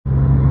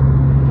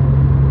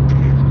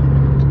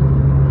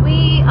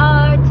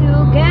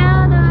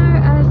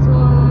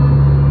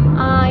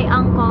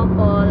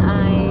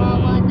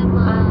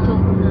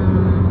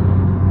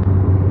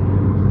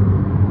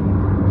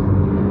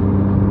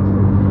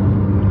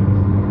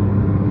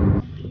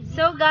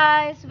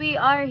guys, we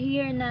are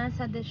here na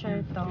sa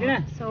desierto.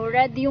 So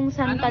red yung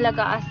sun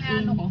talaga, as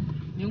in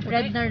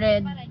red na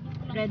red.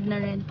 Red na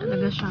red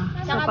talaga siya.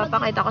 So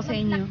papakita ko sa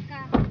inyo.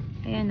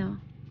 Ayan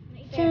o.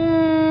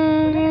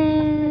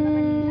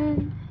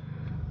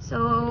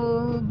 So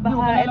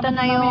baka ito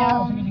na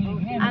yung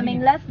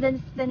aming last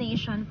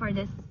destination for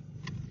this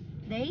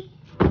day.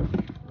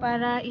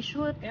 Para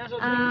i-shoot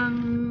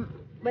ang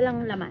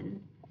walang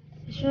laman.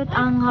 I-shoot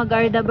ang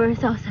Hagarda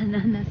Bersausan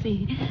na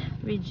si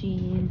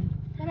Regine.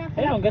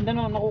 Ayun, ang ganda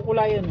nung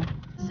nakukulayan.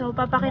 So,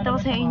 papakita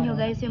ko sa inyo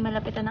guys yung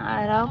malapitan ng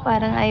araw.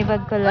 Parang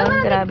ibag ko lang.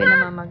 Grabe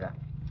na mamaga.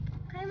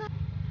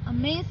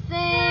 Amazing!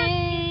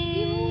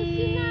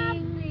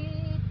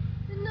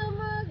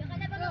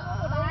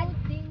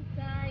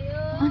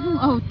 Anong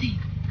outing?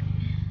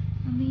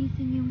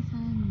 Amazing yung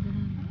sun.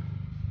 Grabe.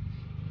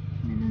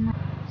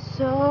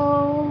 So,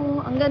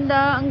 ang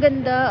ganda, ang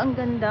ganda, ang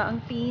ganda, ang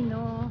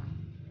pino.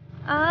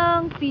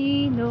 Ang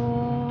pino.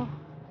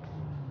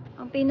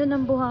 Ang pino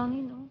ng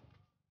buhangin, no?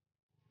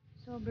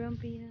 Sobrang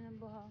pino ng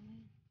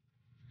buhangin.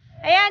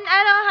 Ayan,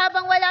 ano,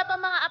 habang wala pa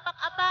mga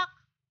apak-apak.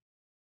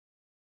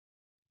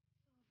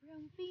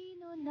 Sobrang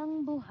pino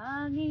ng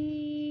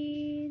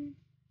buhangin.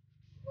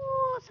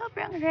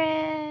 Sobrang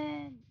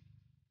red.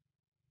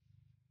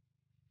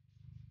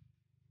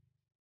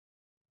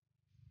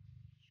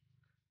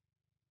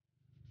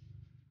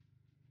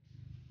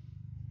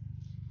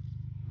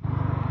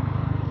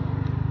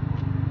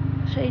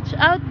 Shades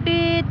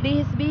outfit,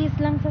 bihis-bihis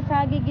lang sa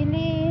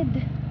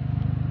sagigilid.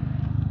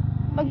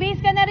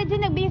 Magbihis ka na,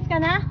 Regine, nagbihis ka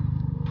na?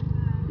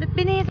 Ba't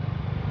binihis?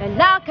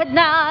 Lalakad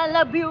na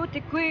la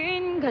beauty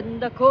queen,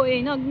 ganda ko'y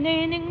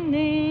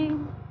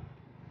nagniningning.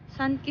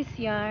 Sunkiss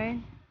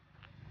yarn.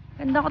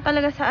 Ganda ko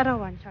talaga sa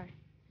arawan, char.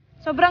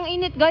 Sobrang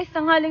init guys,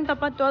 tanghaling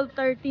tapat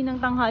 12:30 ng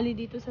tanghali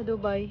dito sa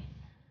Dubai.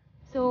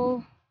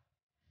 So,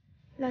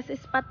 last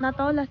spot na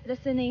to, last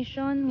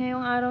destination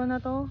ngayong araw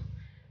na to.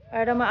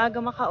 Para maaga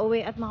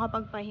makauwi at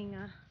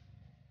makapagpahinga.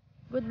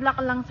 Good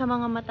luck lang sa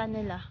mga mata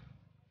nila.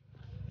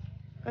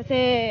 Kasi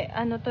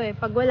ano to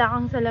pag wala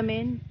kang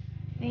salamin,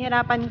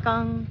 nahihirapan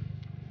kang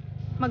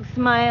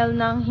mag-smile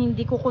nang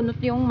hindi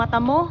kukunot yung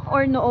mata mo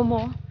or noo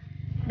mo.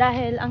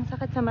 Dahil ang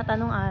sakit sa mata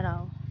nung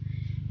araw.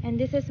 And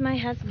this is my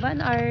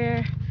husband,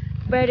 our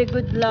very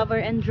good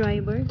lover and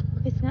driver.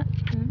 Bakit nga?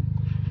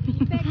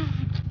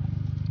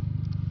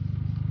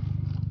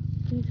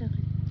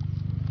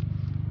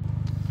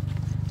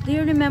 Do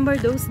you remember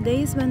those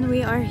days when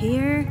we are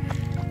here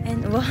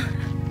and wow,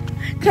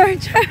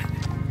 Charger,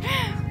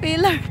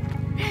 Pillar,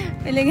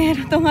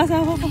 pilingero itong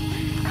asawa ko.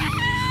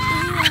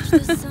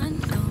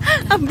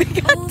 Ang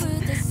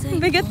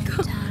bigat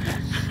ko.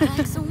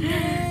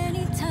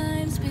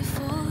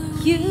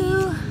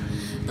 You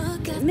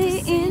get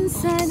me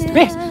inside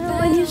out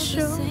when you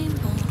show.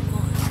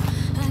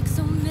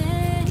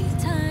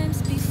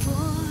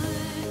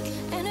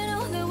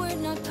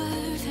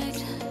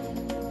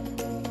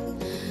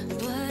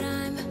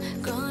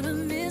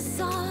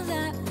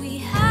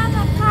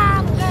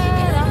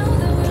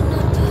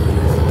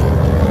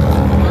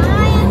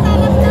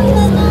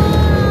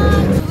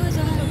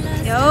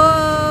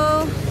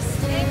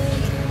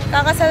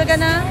 Kakasal ka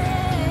na?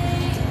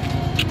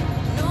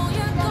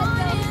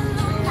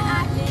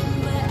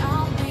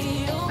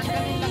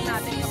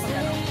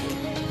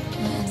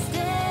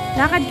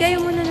 Lakad kayo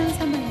muna ng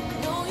sabay.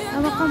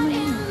 Hawak ka mo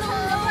yun.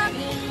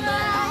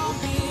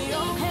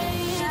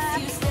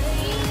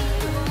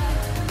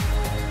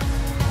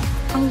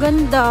 Ang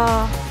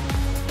ganda.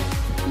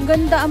 Ang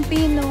ganda ang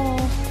pino.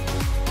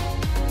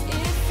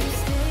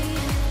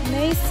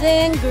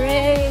 Amazing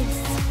grace.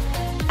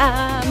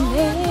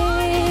 Amazing grace.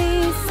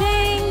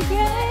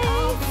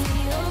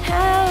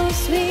 How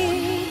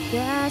sweet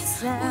that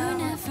sound.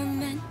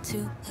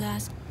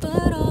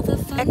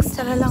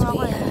 Extra lang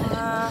ako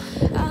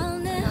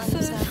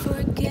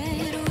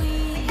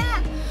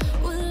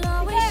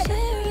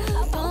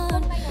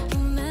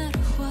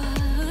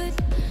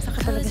Saka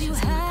talaga siya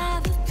sa mata.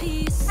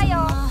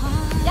 Kayo,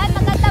 yan,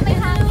 maganda may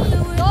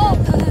hangin. Go!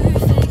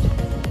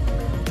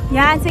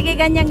 Yan, sige,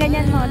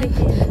 ganyan-ganyan mo,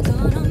 Regine.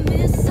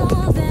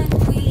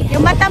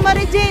 Yung mata mo,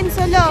 Regine,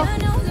 solo.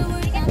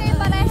 Tingnan kayo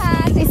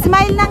parehas.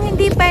 Smile lang,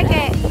 hindi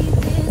peke.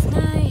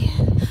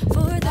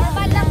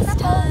 Normal lang na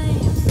po.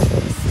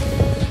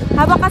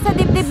 Hawak ka sa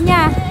dibdib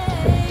niya.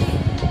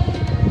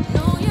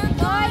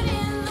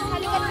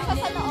 Halikan mo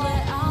sa noo.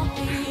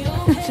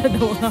 Siya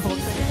daw hawak.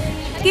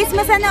 Kiss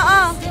mo sa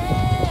noo.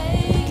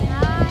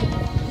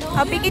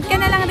 O, pikit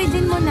ka na lang,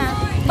 Regine, muna.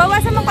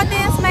 Bawasan mo konti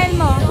yung smile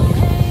mo.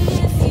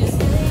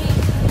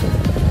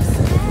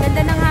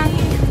 Ganda ng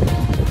hangin.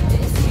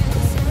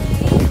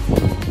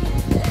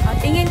 O,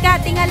 tingin ka,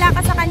 tingala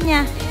ka sa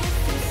kanya.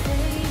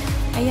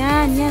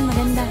 Ayan, yan,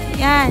 maganda.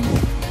 Yan.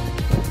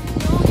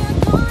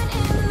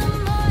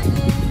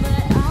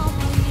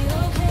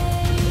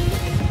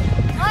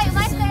 Hoy,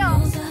 umayos kayo.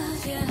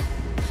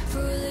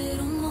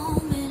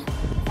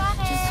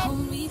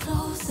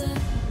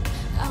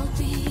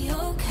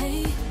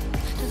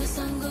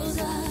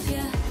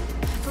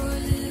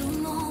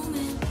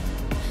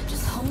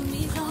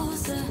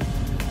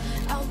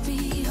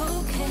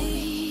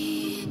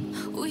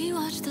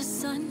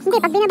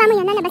 pag binaba mo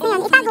yan, lalabas na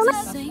yan. Itago mo.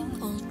 Same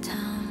old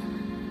town.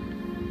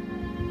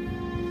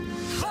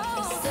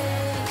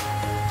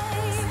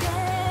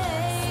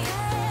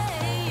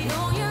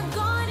 Know you're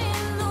gone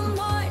in the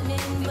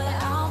morning, but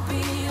I'll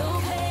be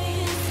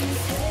okay if you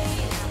stay.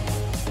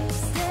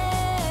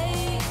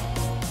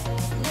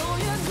 Know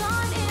you're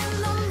gone in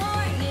the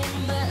morning,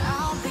 but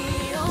I'll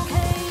be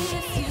okay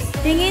if you stay.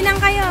 Tinginan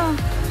kayo.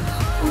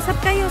 Usap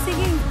kayo,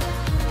 sige.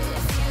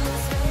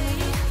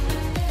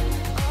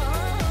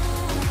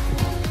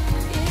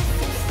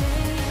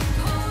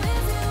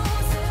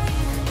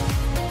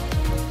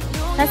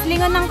 Tapos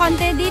lingon ng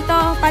konti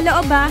dito.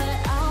 Paloob ba?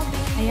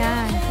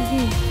 Ayan,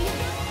 sige.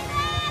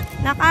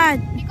 Lakad.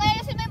 Hindi ko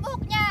ayusin mo yung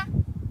buhok niya.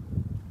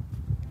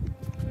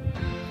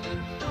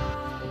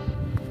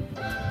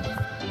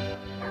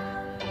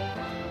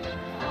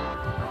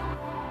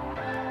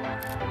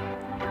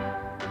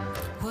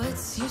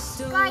 What's your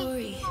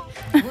story?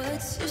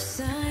 What's your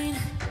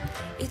sign?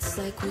 It's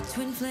like we're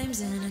twin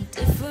flames in a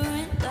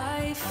different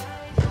life.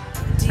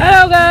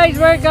 Hello guys!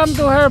 Welcome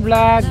to her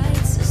vlog.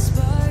 Lights a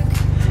spark.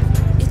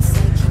 It's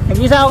like you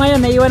Nag-isa ako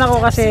ngayon. Naiwan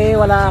ako kasi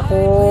wala ako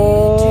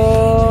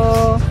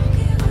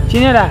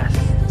chinelas.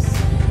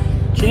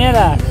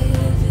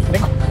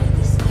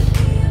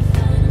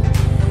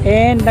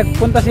 And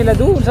nagpunta sila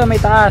doon sa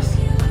may taas.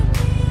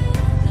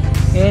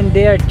 And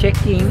they are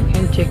checking.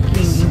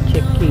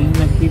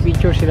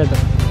 Nagpipicture sila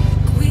doon.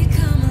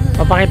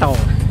 Papakita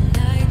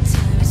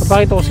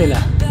ko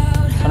sila.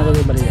 Sana ba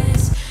balik?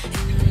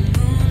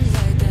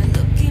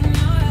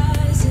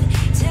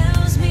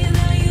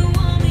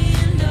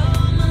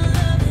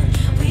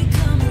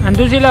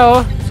 Andun sila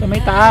oh, sa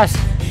may taas.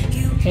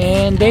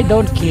 And they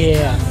don't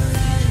care.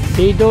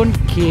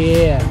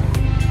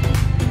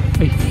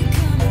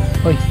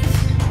 Oy.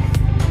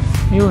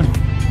 Yun.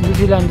 Andun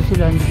sila.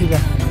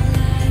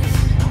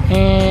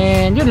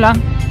 And yun lang.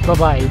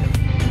 Bye-bye.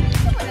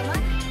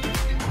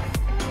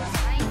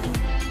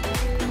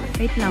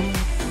 Wait lang.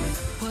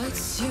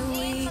 What's your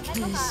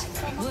weakness?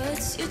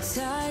 What's your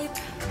type?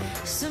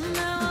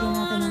 Somehow I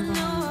wanna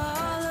know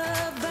all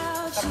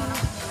about you.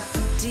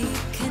 Deep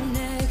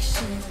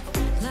connection.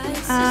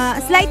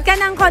 Slide ka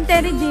ng konti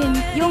rin din.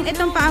 Yung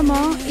itong paa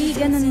mo,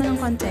 i-ganon mo ng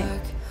konti.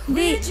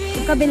 Hindi,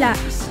 yung kabila.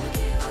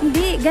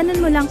 Hindi, ganon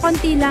mo lang,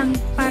 konti lang.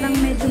 Parang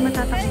medyo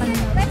matatakpan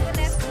mo.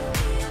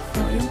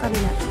 So, yung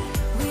kabila.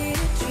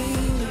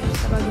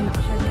 Sabagin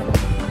ako siya.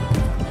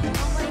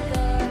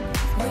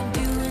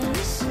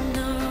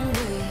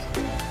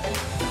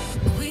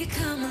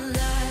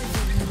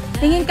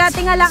 Tingin ka,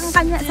 tingala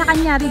kang sa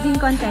kanya,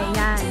 reading konti.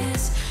 Yan.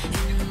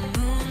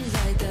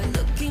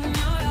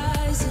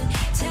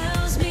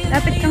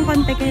 Lapit kang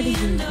konti kay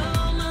reading.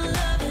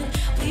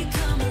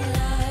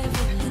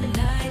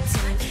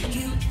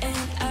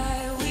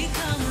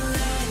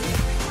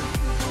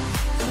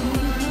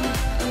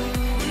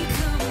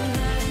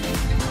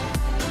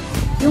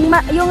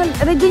 Yung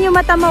reading yung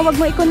mata mo, wag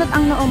mo ikunot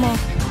ang noo mo.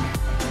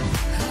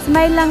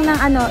 Smile lang ng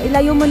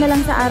ilayo mo na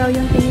lang sa araw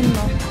yung tingin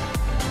mo.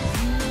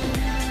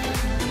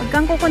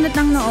 Kang kukunot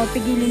ng noo,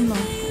 pigilin mo.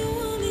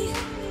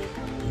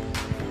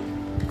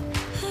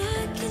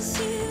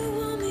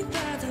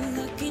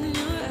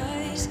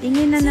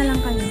 Tingin na lang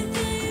kayo.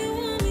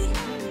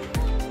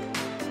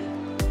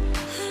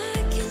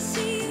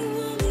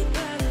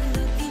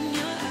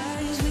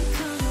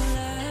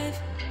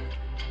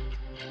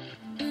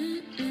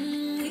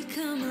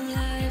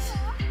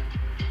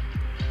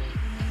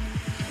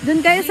 Doon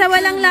kayo sa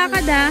walang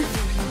lakad ha.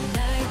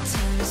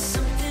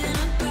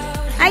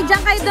 Ay,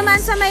 diyan kayo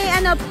duman sa may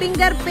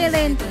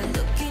fingerprint,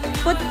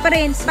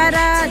 footprint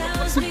para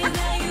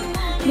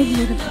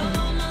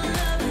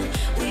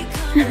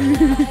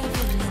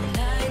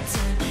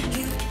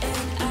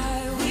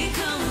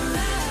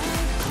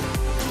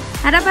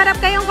harap-harap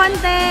kayong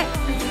konti.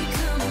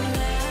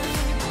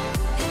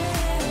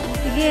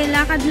 Sige,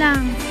 lakad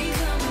lang.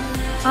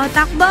 O,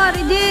 takbo,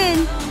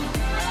 Regine.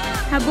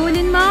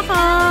 Habulin mo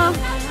ako.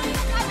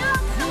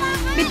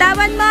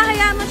 Bitawan mo,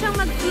 hayaan mo siyang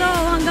mag-flow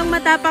hanggang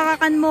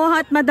matapakakan mo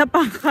at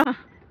madapa ka.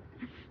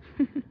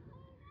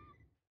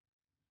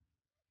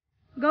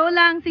 Go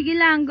lang, sige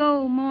lang,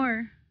 go,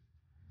 more.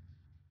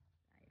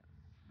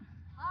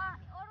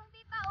 Urong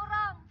tita,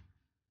 urong.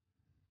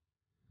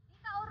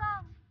 Tita,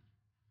 urong.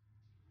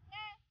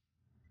 Okay.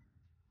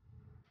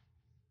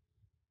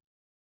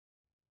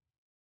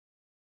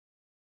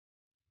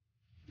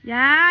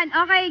 Yan,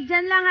 okay,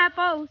 dyan lang ha,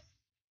 pose.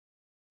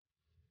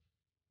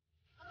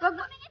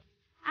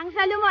 Ang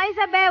salo mo ay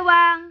sa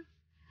bewang.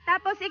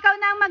 Tapos ikaw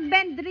na ang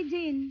mag-bend,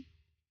 Regine.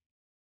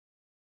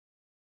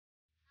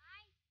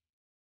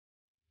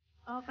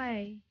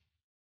 Okay.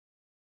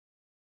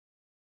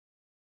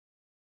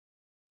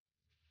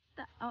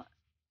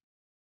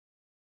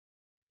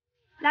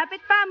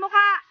 Lapit pa,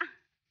 mukha.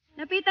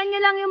 Lapitan nyo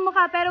lang yung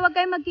mukha, pero wag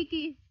kayong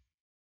magkikiss.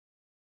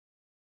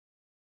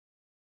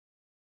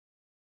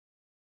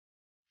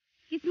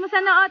 Kiss mo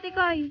sa noo,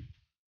 Tikoy.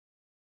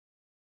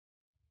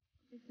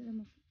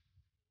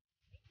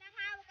 Nang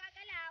hawak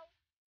gagalaw.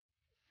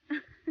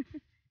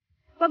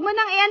 Wag mo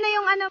nang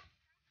yung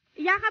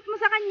Iyakap mo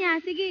sa kanya.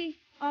 Sige.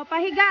 O,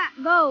 pahiga.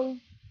 Go.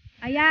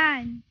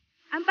 Ayan.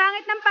 Ang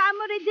pangit ng paa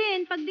mo,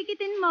 Regine.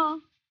 Pagdikitin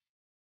mo.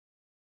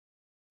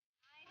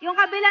 Yung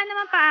kabila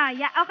naman paa.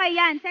 Okay,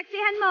 yan.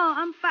 Seksihan mo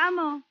ang paa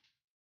mo.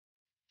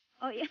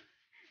 O, yan.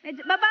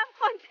 Medyo, baba ang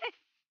konti.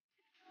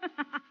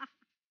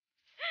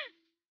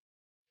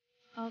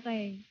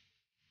 Okay.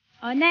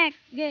 O,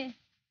 next. Sige.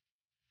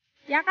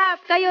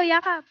 Yakap. Kayo,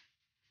 yakap.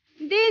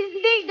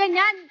 Hindi,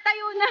 ganyan.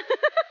 Tayo na.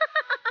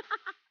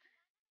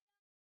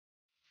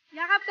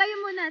 Yakap kayo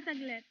muna,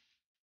 saglit.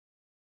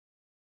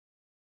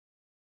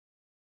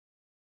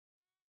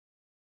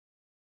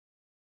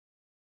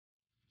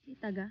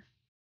 Taga.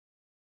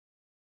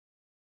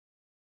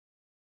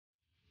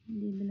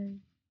 Hindi blur.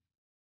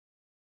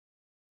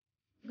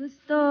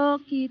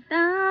 Gusto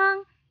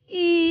kitang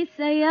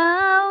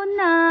isayaw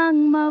ng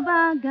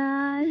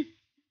mabagal.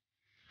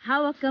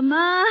 Hawak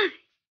kamay.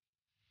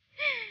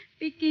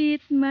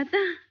 Pikit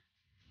mata.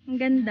 Ang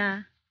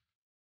ganda.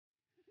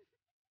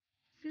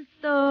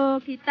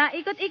 Gusto kita.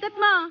 Ikot-ikot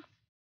mo.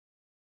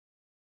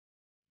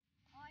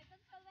 O, ito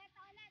sulweta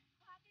ulit.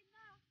 Buhatin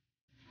mo.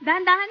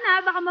 Dahan-dahan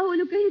na. Baka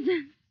mahulog kayo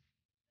dyan.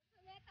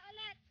 Sulweta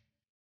ulit.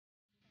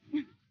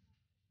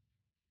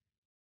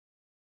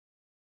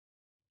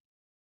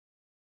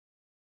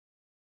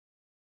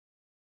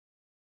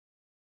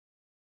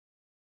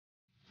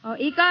 O,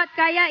 ikot.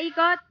 Kaya,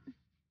 ikot.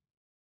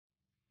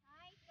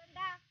 Nice,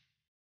 ganda.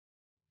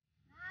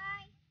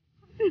 Nice.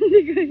 Hindi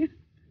kaya.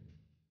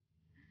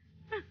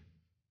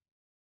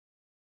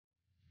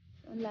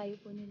 Ang layo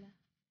po nila.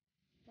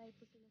 Layo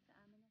po sila sa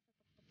amin.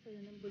 Nasa sila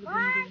ng bulubong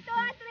 1, 2,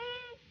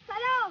 3.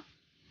 Salo.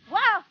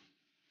 Wow!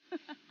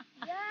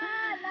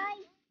 Yeah,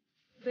 nice.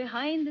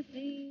 Behind the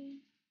scenes.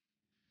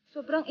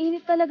 Sobrang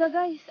init talaga,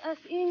 guys. As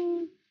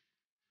in,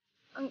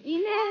 ang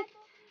init.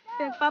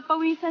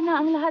 Nagpapawisan na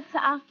ang lahat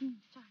sa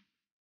akin. Char.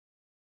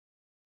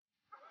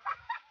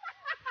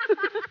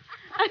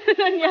 Ano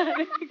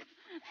nangyari?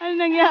 Ano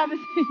nangyari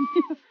sa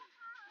inyo?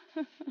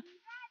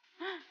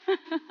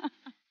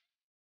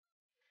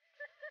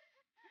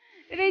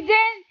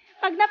 Regine,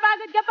 pag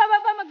napagod ka pa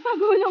baba,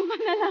 magpagulong ka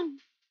na lang.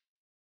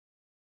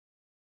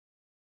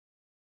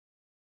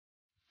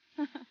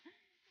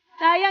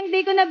 Sayang,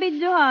 di ko na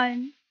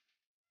videohan.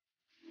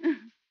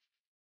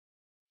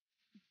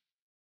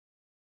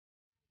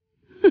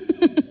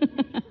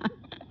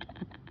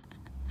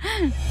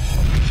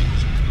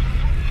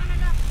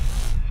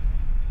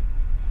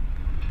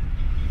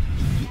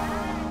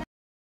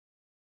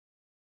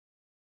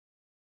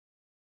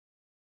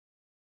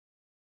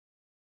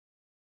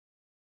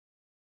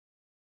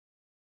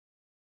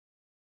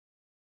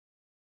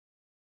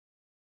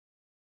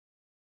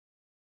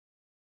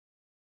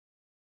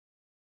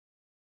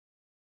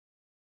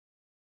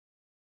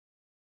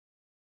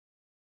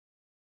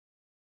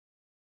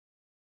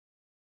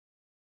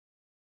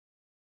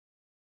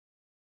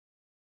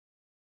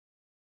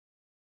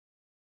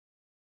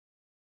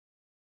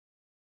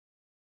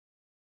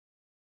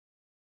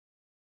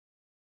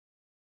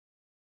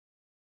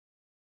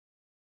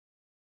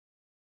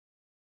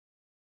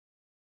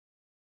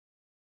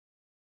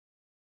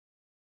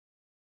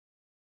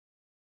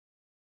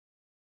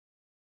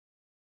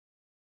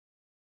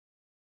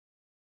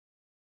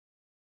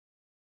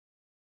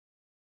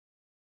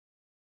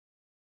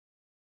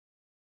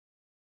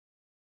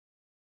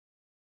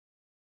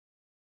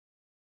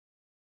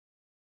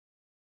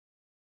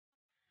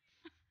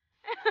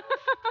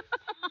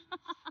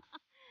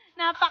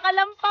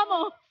 Napakalampa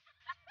mo.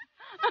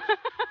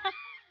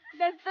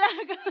 The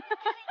struggle.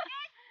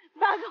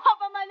 Bago ka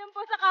pa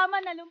malumpo sa kama,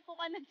 nalumpo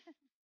ka na dyan.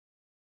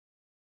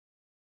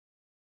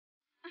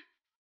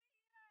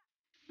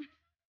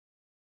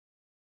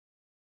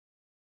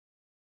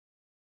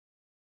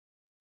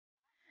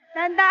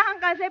 Tandahan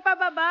kasi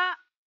pababa.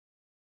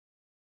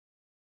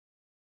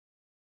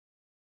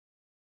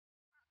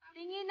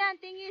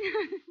 Tinginan,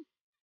 tinginan.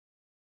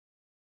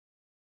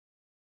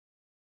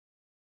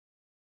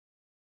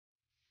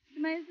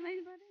 Smile, smile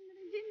pa rin.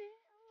 Regine eh.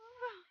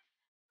 Oh.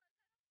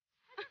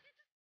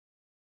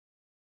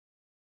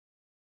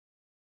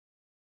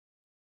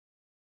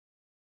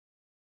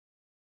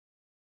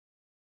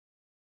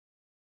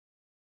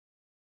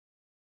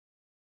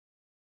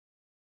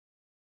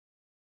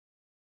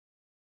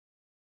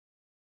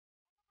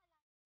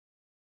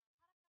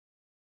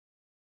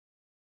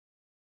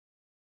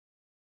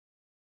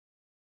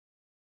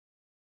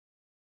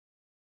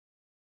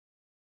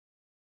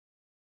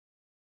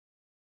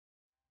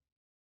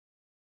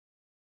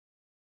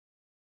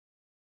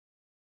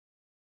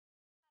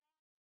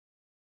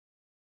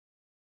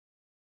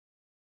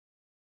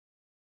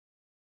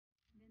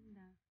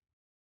 Ganda.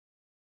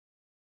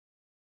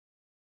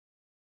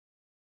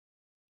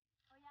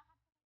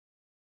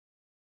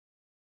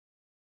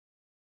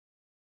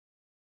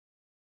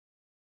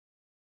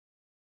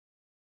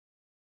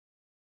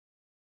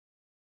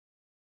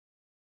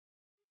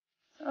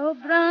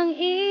 Sobrang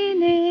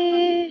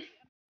init.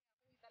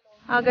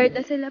 Haggard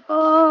na sila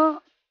po.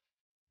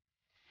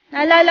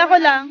 Naalala ko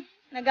lang,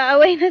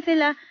 nag-aaway na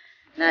sila.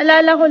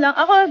 Naalala ko lang,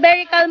 ako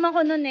very calm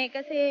ako noon eh,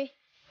 kasi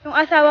Yung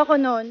asawa ko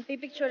noon,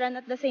 pipicturean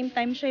at the same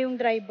time siya yung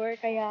driver,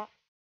 kaya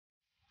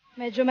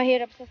medyo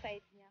mahirap sa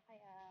side niya.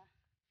 Kaya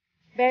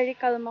very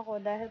calm ako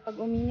dahil pag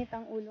uminit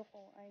ang ulo ko,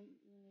 ay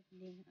init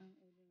din ang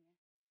ulo niya.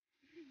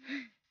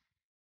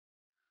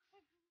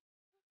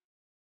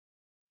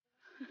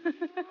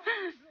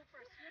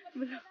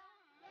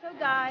 So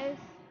guys,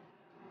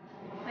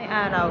 may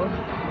araw.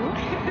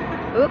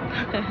 Oop.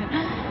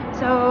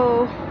 So,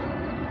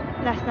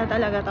 last na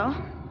talaga to.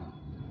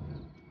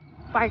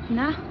 Park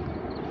na.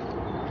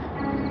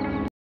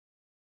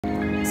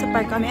 Sa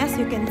park kami, as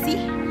you can see.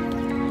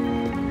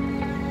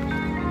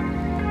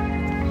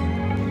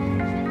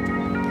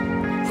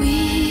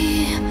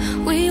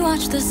 We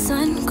watch the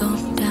sun go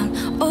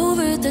down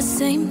over the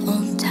same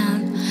old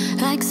town,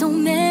 like so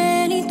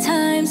many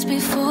times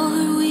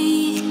before.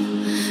 We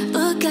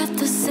look at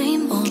the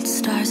same old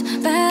stars,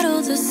 battle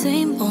the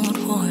same old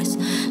wars,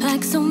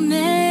 like so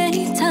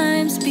many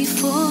times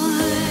before.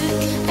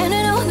 And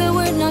I know that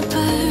we're not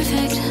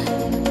perfect,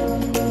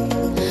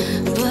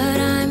 but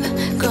I'm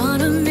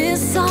gonna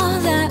miss all